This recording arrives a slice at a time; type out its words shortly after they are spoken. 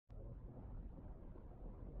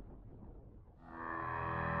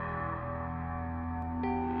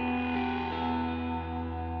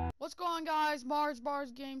What's going on, guys?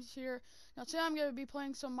 Bars Games here. Now today I'm going to be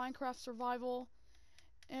playing some Minecraft Survival,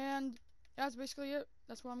 and that's basically it.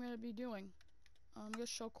 That's what I'm going to be doing. I'm going to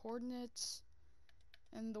show coordinates,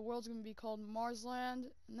 and the world's going to be called Marsland,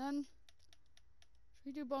 and then, should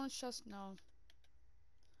we do bonus chest? No.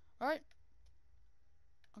 Alright.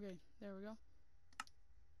 Okay, there we go.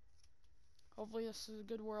 Hopefully this is a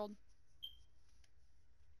good world.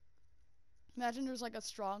 Imagine there's like a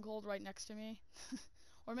stronghold right next to me.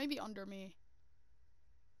 Or maybe under me.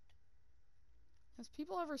 Has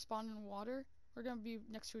people ever spawned in water? We're gonna be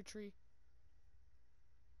next to a tree.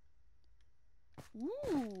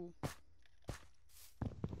 Ooh!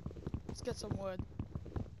 Let's get some wood.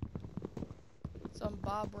 Some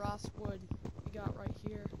Bob Ross wood we got right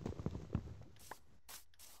here.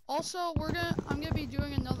 Also, I'm gonna be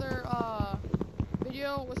doing another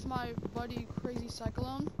video with my buddy Crazy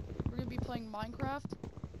Cyclone. We're gonna be playing Minecraft.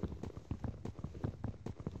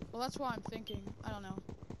 Well, that's what I'm thinking. I don't know.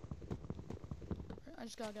 I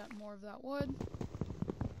just gotta get more of that wood.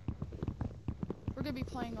 We're gonna be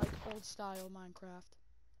playing like old style Minecraft.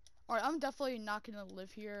 Alright, I'm definitely not gonna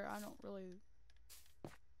live here. I don't really...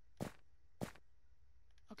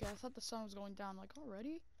 Okay, I thought the sun was going down like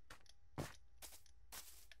already.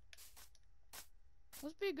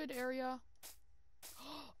 Must be a good area.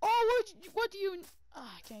 Oh, what do you...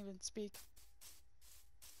 I can't even speak.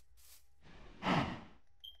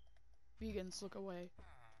 Vegans, look away.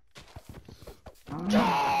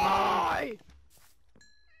 Die!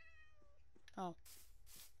 Oh.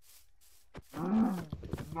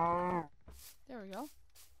 There we go.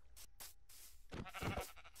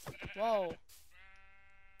 Whoa.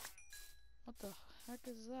 What the heck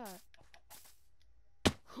is that?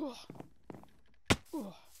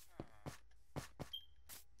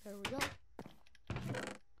 There we go.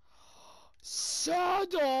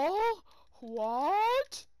 Saddle?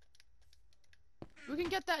 What? We can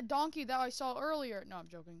get that donkey that I saw earlier. No, I'm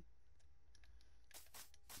joking.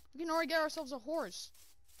 We can already get ourselves a horse.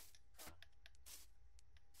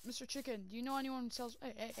 Mr. Chicken, do you know anyone who sells...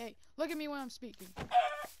 Hey, look at me when I'm speaking.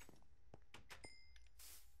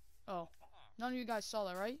 Oh, none of you guys saw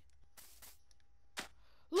that, right?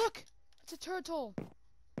 Look! It's a turtle!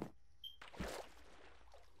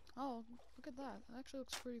 Oh, look at that. That actually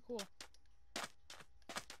looks pretty cool.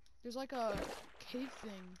 There's like a cave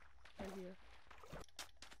thing right here.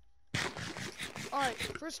 Alright,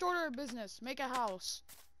 first order of business, make a house.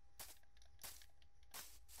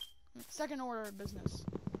 Second order of business,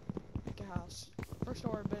 make a house. First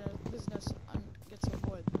order of business, get some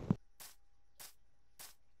wood.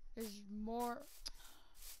 There's more...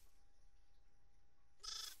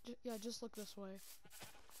 yeah, just look this way.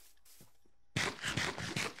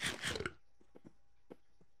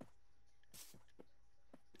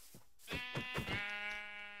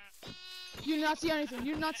 You did not see anything,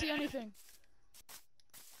 you did not see anything.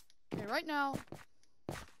 Okay, right now,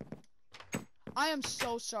 I am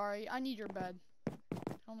so sorry. I need your bed.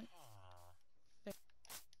 Only.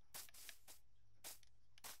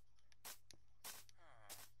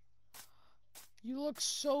 You look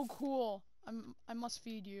so cool. I must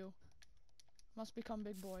feed you. Must become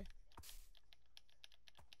big boy.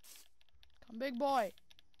 Come big boy.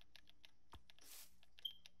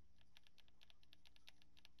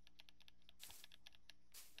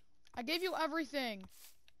 I gave you everything.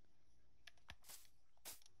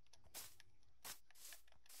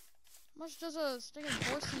 How much does a stinking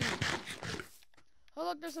horse need? Oh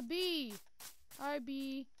look, there's a bee. Hi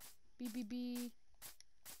bee. Bee.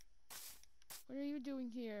 What are you doing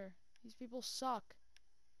here? These people suck.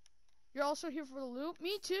 You're also here for the loot?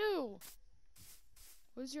 Me too!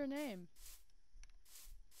 What is your name?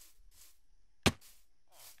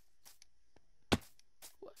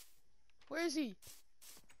 What? Where is he?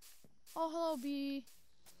 Oh, hello, bee.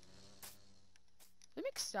 They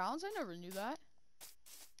make sounds? I never knew that.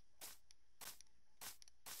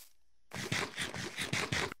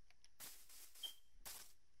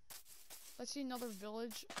 I see another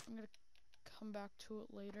village. I'm gonna come back to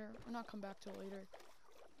it later. Or not come back to it later.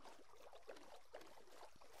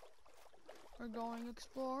 We're going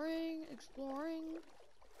exploring.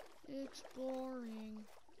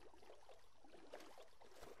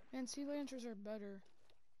 Man, sea lanterns are better.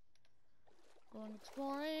 Going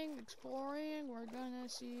exploring. We're gonna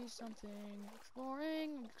see something.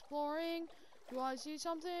 Exploring. Do I see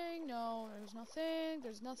something? No, there's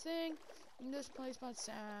nothing in this place but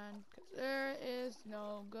sand. 'Cause there is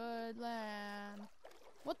no good land.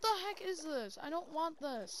 What the heck is this? I don't want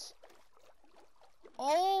this.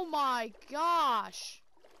 Oh my gosh.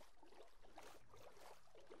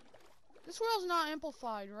 This world's not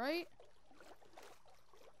amplified, right?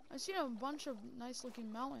 I've seen a bunch of nice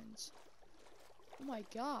looking mountains. Oh my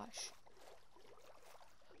gosh.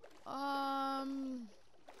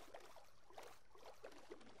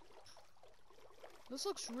 This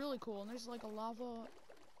looks really cool. And there's like a lava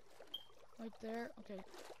right there. Okay.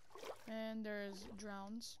 And there's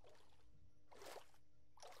drowns.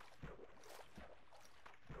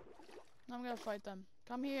 I'm gonna fight them.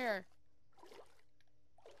 Come here.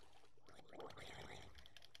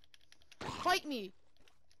 Fight me!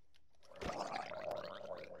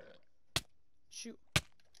 Shoot.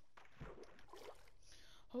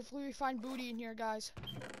 Hopefully we find booty in here, guys.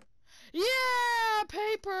 Yeah!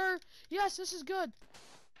 Paper! Yes, this is good.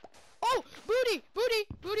 Oh! Booty! Booty!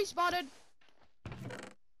 Booty spotted!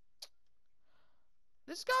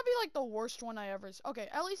 This has gotta be like the worst one I ever... Okay,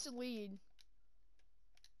 at least a lead.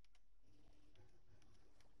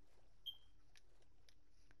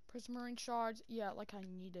 Prismarine shards. Yeah, like I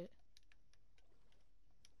need it.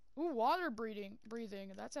 Ooh, water breathing.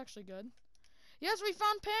 That's actually good. Yes, we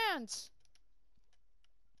found pants!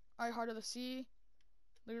 Alright, Heart of the Sea.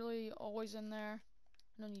 Literally always in there.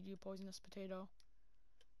 I don't need you, poisonous potato.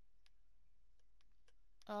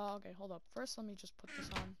 Okay, hold up. First, let me just put this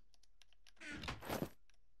on.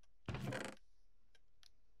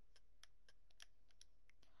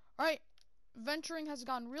 Alright. Venturing has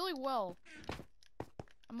gone really well.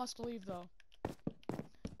 I must leave, though.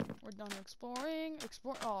 We're done exploring.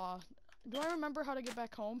 Aw. Do I remember how to get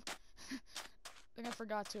back home? I think I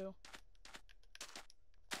forgot to.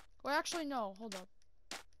 Well, actually, no. Hold up.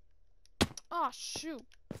 Ah, shoot.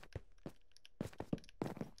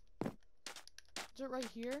 Is it right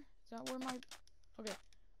here? Is that where my... Okay.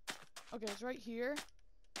 Okay, it's right here.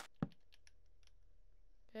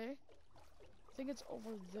 Okay. I think it's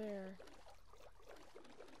over there.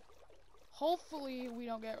 Hopefully, we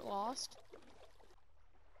don't get lost.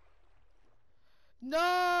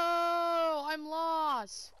 No! I'm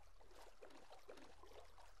lost!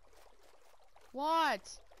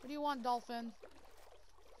 What? What do you want, dolphin?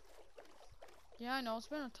 Yeah, I know. It's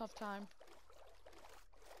been a tough time.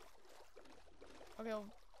 Okay, well,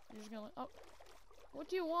 you're just gonna... Oh. What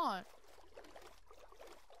do you want?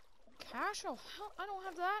 Cash? Oh, hell, I don't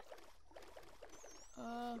have that.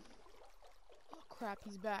 Oh, crap.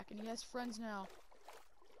 He's back, and he has friends now.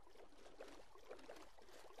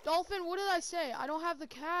 Dolphin, what did I say? I don't have the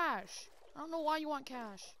cash. I don't know why you want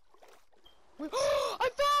cash. Wait, I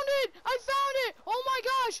found it! I found it! Oh my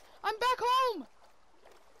gosh! I'm back home!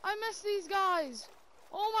 I miss these guys.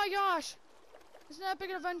 Oh my gosh! It's an epic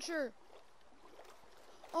adventure.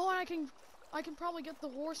 Oh, and I can probably get the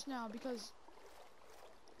horse now because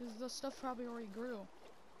the stuff probably already grew.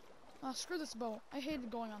 Screw this boat. I hated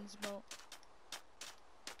going on this boat.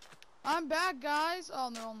 I'm back, guys. Oh,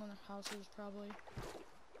 they're all in the houses, probably.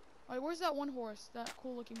 Alright, where's that one horse? That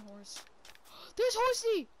cool-looking horse. There's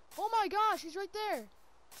Horsey! Oh my gosh, he's right there.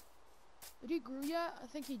 Did he grow yet? I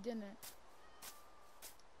think he didn't.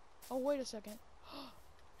 Oh, wait a second.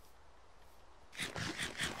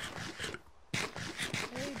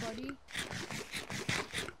 Hey, buddy.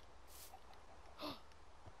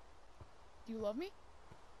 Do you love me?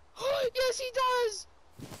 Yes, he does!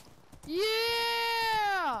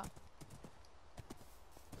 Yeah!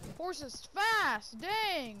 Horse is fast,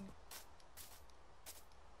 dang!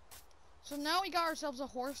 So now we got ourselves a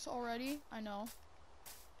horse already. I know.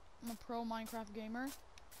 I'm a pro Minecraft gamer.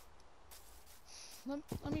 Let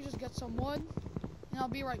me just get some wood, and I'll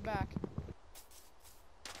be right back.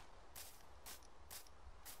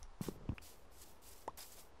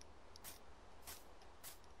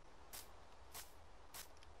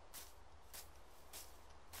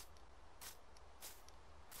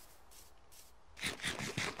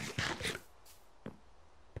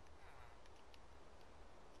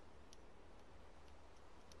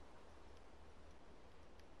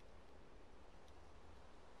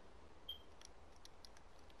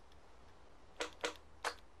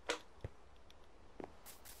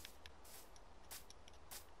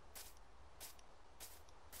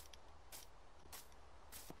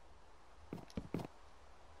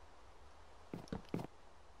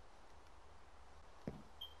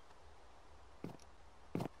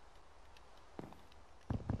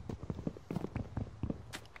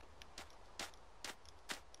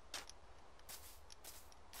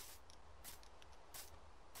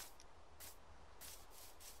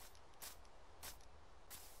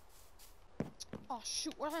 Oh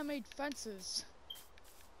shoot, what if I made fences?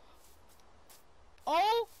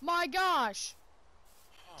 Oh my gosh!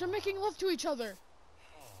 They're making love to each other!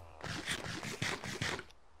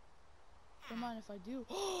 Don't mind if I do.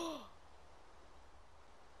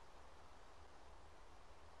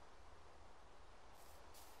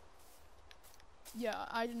 Yeah,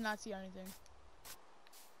 I did not see anything.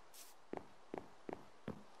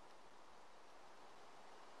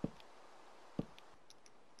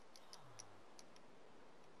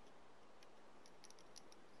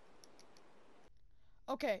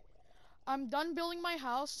 Okay, I'm done building my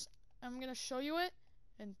house. I'm gonna show you it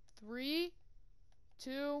in 3,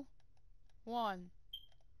 2, 1.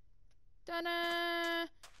 Ta-da!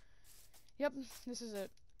 Yep, this is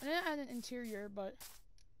it. I didn't add an interior, but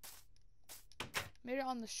made it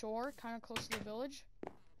on the shore, kind of close to the village.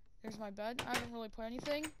 There's my bed. I haven't really put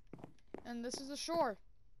anything. And this is the shore.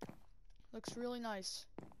 Looks really nice.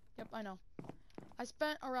 Yep, I know. I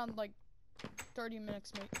spent around like 30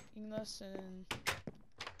 minutes making this, and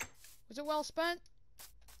was it well spent?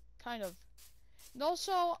 Kind of. And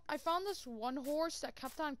also, I found this one horse that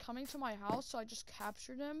kept on coming to my house, so I just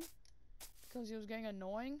captured him because he was getting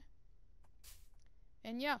annoying.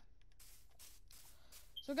 And yeah.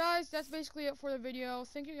 So guys, that's basically it for the video.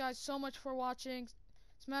 Thank you guys so much for watching.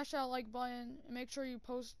 Smash that like button and make sure you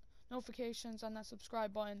post notifications on that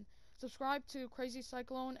subscribe button. Subscribe to Crazy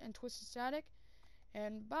Cyclone and Twisted Static.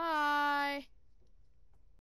 And bye!